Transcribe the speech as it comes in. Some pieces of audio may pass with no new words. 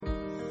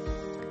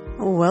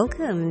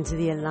Welcome to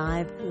the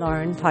Alive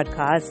Loren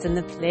Podcast and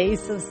the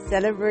place of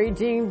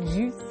celebrating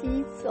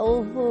juicy,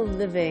 soulful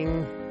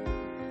living.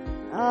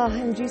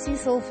 And juicy,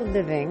 soulful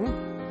living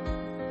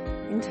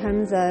in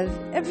terms of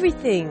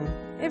everything,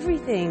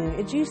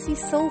 a juicy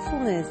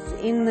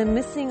soulfulness in the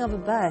missing of a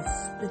bus,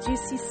 the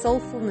juicy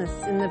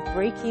soulfulness in the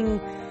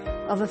breaking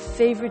of a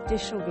favorite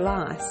dish or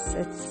glass.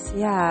 It's,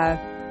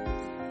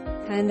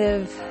 kind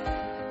of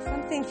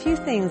few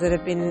things that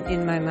have been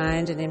in my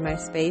mind and in my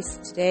space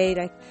today,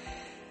 like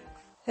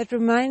that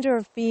reminder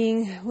of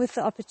being with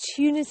the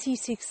opportunity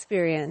to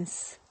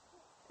experience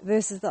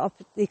versus the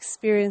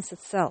experience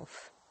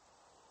itself.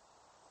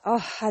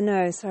 Oh, I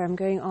know. Sorry, I'm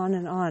going on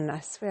and on.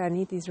 I swear I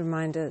need these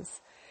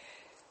reminders.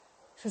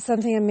 So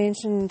something I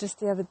mentioned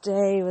just the other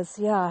day was,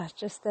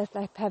 just that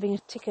like having a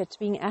ticket,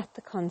 being at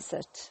the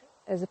concert,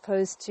 as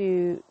opposed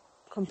to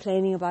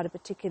complaining about a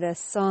particular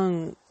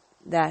song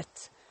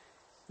that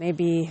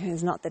maybe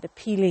is not that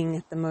appealing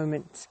at the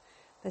moment,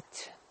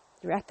 but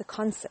you're at the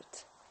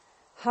concert.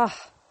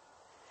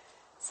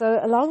 So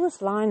along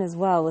this line as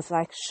well was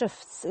like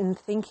shifts in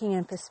thinking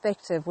and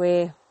perspective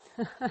where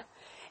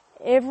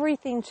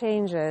everything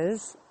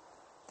changes.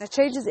 That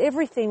changes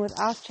everything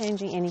without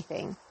changing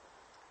anything.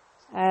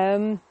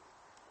 So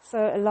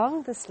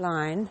along this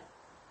line,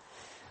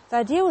 the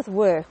idea with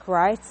work,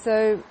 right?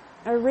 So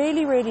I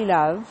really, really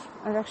love,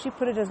 I've actually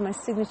put it as my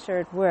signature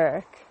at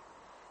work.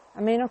 I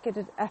may not get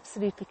it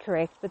absolutely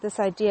correct, but this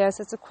idea,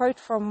 so it's a quote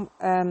from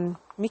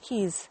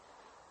Mickey's,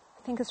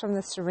 I think it's from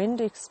the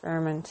Surrender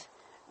Experiment,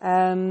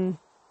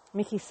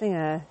 Mickey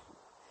Singer,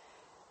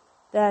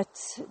 that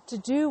to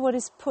do what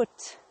is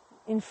put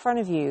in front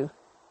of you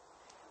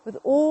with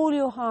all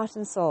your heart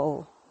and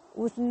soul,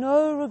 with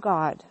no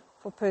regard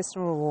for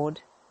personal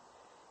reward,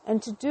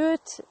 and to do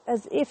it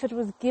as if it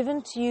was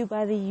given to you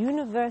by the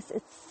universe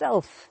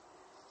itself,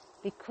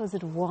 because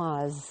it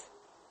was.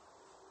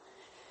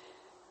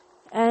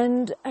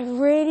 And I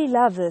really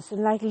love this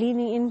and like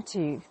leaning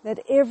into that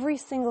every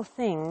single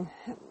thing.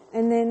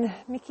 And then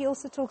Mickey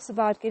also talks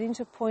about getting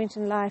to a point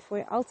in life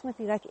where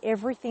ultimately like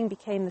everything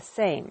became the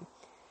same.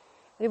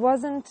 There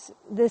wasn't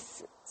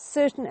this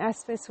certain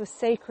aspects were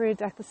sacred,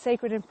 like the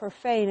sacred and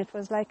profane. It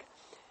was like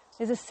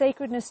there's a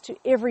sacredness to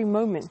every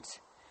moment.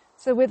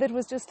 So whether it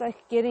was just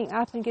like getting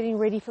up and getting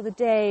ready for the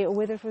day, or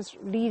whether it was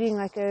leading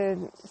like a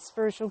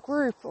spiritual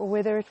group, or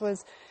whether it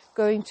was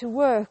going to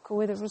work, or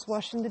whether it was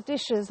washing the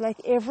dishes, like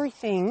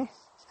everything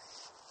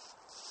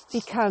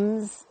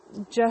becomes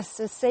just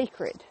as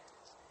sacred.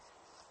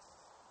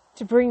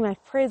 To bring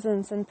like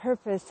presence and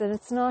purpose, and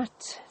it's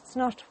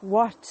not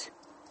what,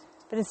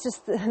 but it's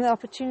just the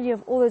opportunity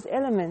of all those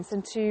elements.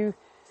 And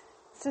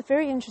it's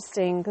very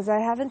interesting because I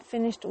haven't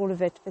finished all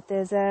of it, but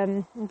there's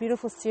a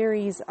beautiful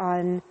series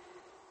on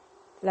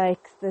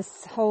like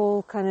this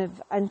whole kind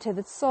of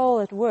untethered soul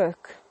at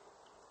work.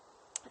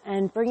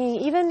 And bringing,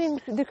 even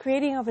in the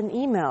creating of an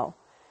email,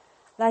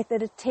 like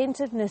that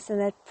attentiveness and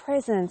that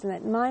presence and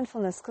that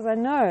mindfulness. Because I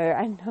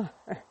know,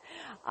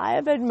 I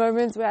have had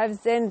moments where I've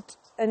sent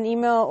an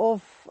email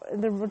off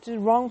to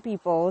wrong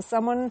people.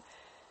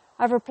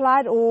 I've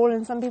replied all,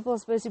 and some people are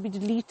supposed to be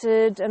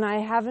deleted, and I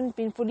haven't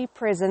been fully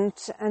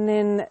present. And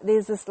then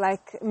there's this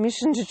like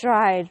mission to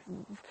try,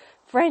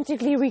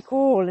 frantically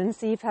recall and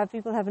see if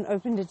people haven't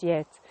opened it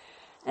yet.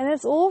 And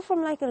it's all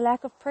from like a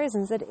lack of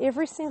presence, that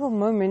every single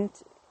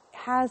moment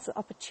has the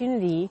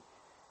opportunity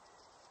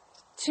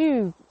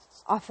to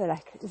offer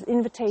like an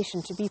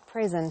invitation to be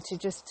present, to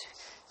just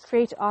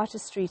create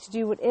artistry, to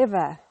do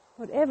whatever,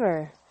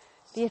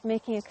 be it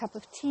making a cup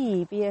of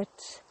tea, be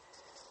it,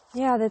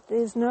 that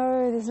there's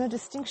no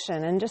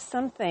distinction, and just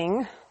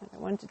something that I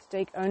wanted to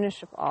take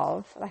ownership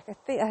of. Like I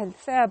think I had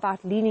to say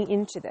about leaning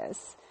into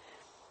this.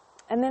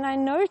 And then I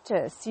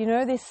noticed,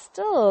 there's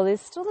still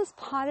this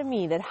part of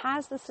me that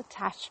has this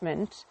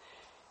attachment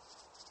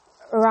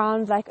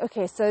around like,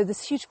 okay, so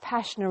this huge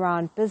passion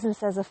around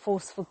business as a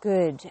force for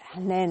good,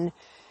 and then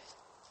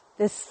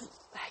this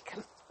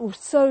like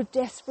so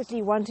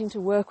desperately wanting to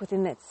work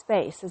within that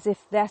space as if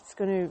that's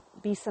going to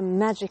be some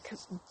magic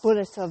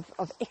bullet of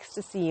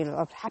ecstasy,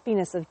 of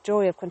happiness, of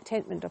joy, of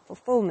contentment, of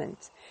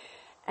fulfillment.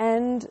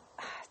 And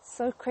it's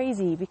so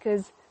crazy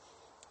because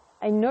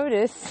I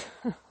notice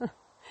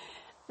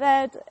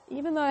that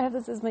even though I have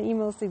this as my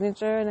email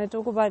signature and I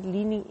talk about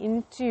leaning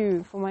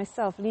into, for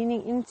myself,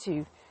 leaning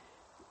into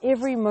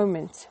every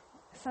moment.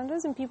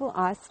 Sometimes when people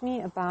ask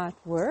me about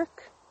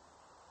work,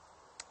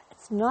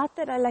 it's not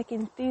that I like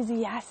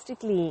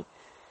enthusiastically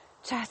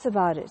chat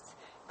about it,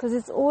 because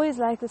it's always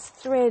like this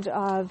thread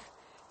of,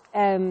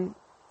 it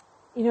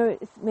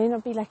may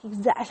not be like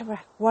exactly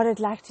what I'd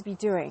like to be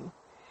doing,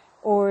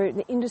 or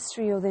the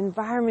industry or the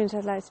environment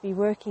I'd like to be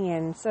working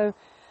in. So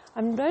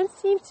I don't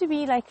seem to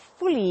be like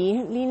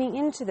fully leaning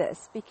into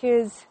this,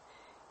 because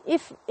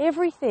if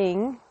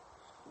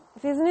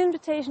there's an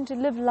invitation to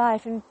live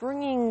life and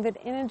bringing that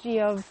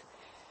energy of,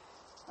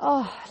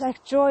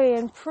 like joy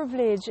and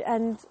privilege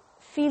and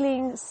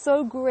feeling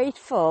so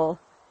grateful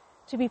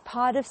to be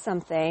part of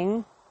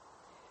something,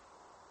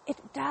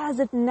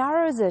 it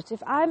narrows it.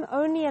 If I'm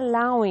only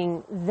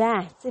allowing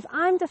that, if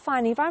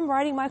I'm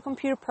writing my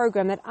computer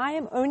program that I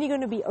am only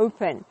going to be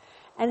open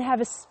and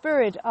have a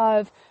spirit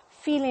of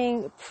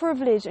feeling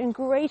privileged and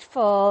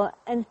grateful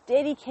and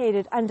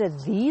dedicated under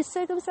these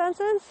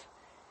circumstances,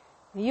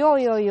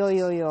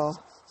 yo.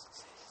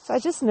 So I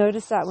just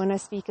notice that when I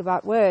speak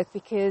about work,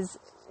 because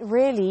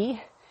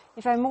really,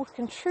 if I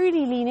can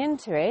truly lean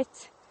into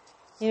it,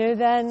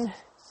 then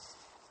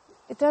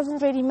it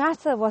doesn't really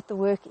matter what the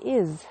work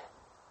is,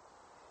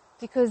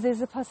 because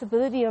there's a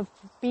possibility of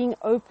being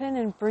open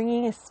and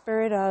bringing a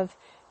spirit of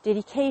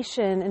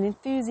dedication and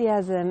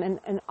enthusiasm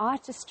and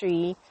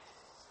artistry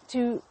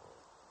to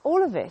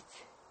all of it.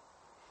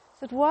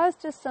 So it was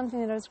just something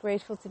that I was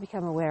grateful to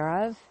become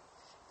aware of,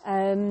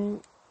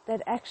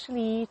 that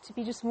actually to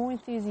be just more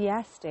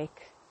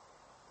enthusiastic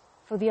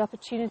for the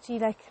opportunity,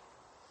 to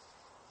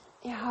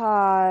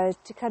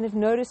kind of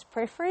notice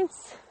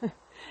preference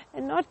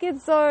and not get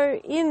so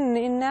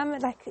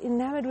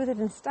enamored with it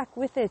and stuck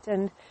with it,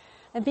 and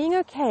being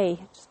okay,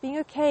 just being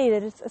okay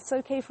that it's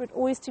okay for it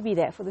always to be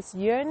there, for this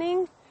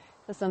yearning,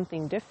 for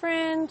something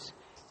different,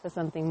 for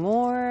something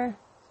more.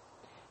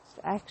 It's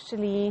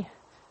actually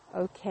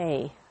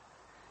okay.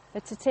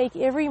 But to take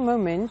every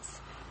moment,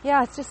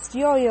 it's just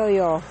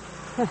yo.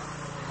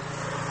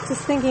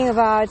 Just thinking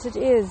about it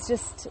is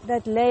just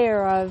that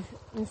layer of,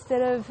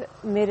 instead of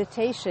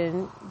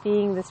meditation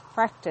being this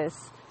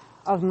practice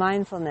of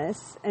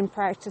mindfulness and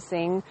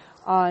practicing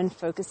on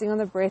focusing on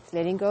the breath,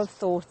 letting go of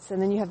thoughts,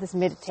 and then you have this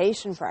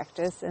meditation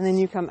practice, and then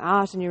you come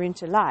out and you're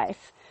into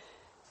life.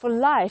 For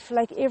life,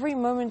 like every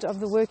moment of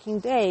the working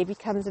day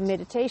becomes a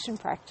meditation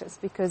practice,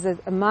 because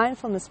of a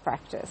mindfulness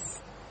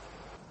practice.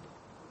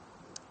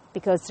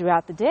 Because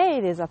throughout the day,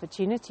 there's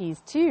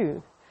opportunities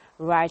to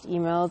write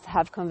emails,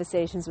 have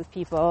conversations with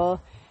people,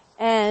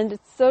 and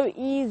it's so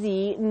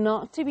easy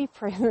not to be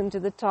present to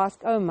the task.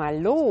 Oh my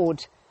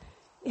Lord.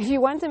 If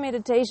you want a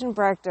meditation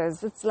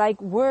practice, it's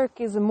like work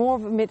is more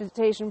of a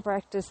meditation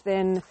practice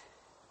than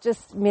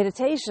just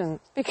meditation,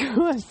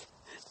 because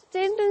the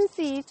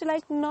tendency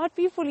to not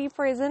be fully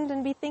present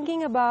and be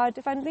thinking about,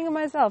 if I'm thinking of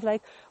myself,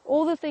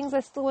 all the things I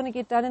still want to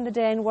get done in the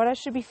day and what I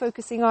should be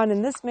focusing on,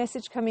 and this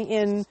message coming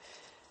in,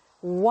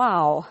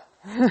 wow.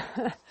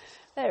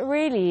 That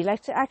really,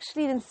 to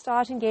actually then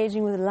start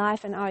engaging with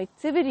life and our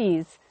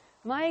activities,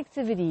 my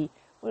activity,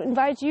 will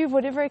invite you,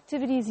 whatever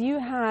activities you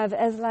have,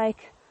 as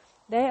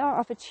they are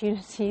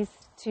opportunities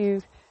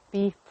to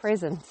be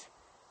present.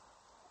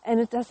 And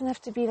it doesn't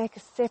have to be a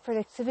separate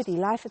activity.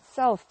 Life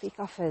itself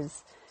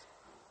offers.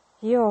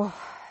 Yeah.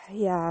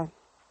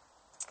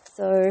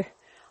 So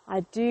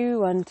I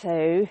do want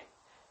to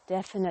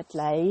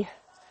definitely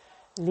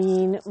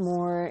lean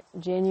more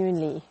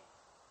genuinely,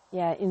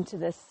 into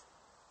this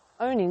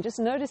owning, just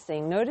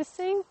noticing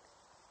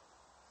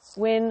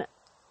when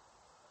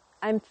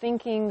I'm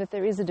thinking that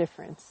there is a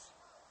difference,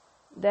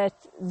 that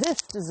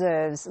this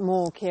deserves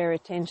more care,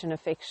 attention,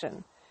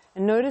 affection,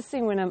 and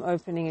noticing when I'm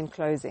opening and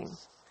closing.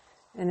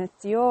 And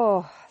it's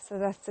so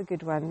that's a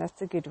good one,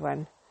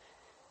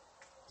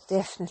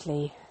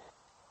 definitely.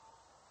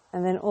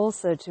 And then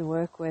also to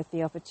work with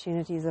the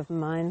opportunities of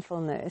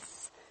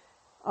mindfulness,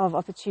 of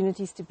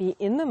opportunities to be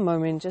in the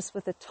moment, just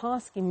with the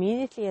task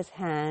immediately at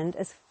hand,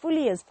 as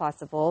fully as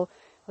possible,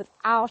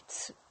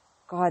 without,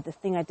 the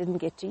thing I didn't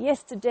get to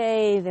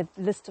yesterday, the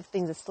list of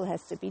things that still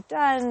has to be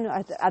done,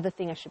 the other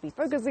thing I should be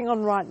focusing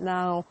on right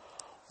now.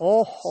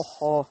 So,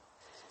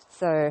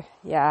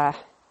 I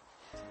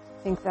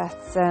think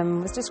that's,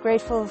 was just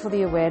grateful for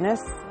the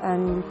awareness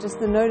and just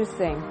the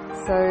noticing.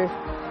 So,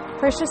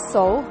 precious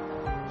soul,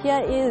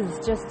 here is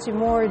just to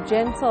more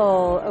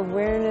gentle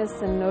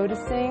awareness and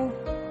noticing.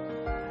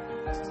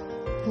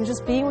 And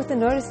just being with the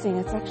noticing,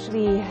 it's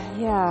actually,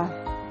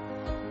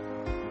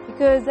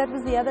 because that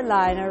was the other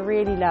line I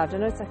really loved. I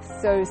know it's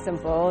so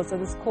simple. So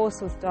this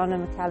course with Donna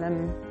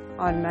McCallum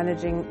on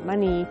managing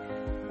money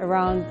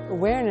around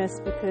awareness,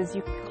 because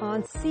you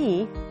can't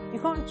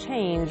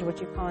change what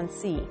you can't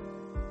see.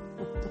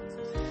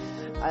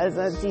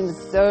 That seems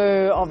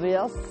so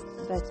obvious,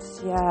 but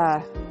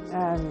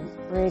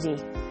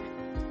really.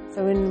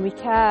 So when we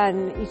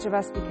can, each of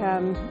us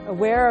become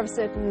aware of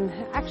certain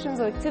actions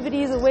or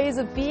activities or ways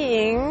of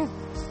being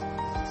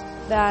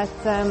that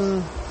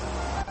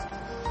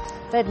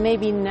may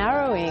be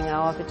narrowing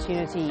our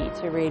opportunity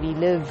to really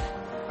live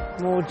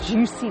more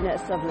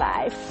juiciness of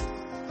life,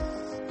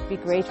 be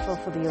grateful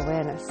for the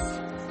awareness.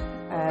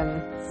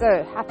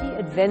 So happy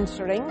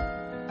adventuring,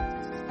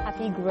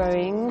 happy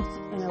growing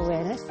in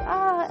awareness.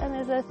 And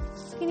there's a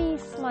skinny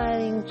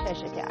smiling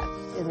Cheshire cat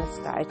in the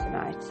sky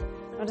tonight.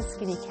 Not a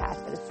skinny cat,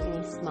 but a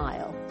skinny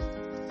smile.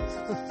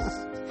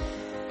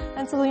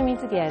 Until we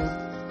meet again.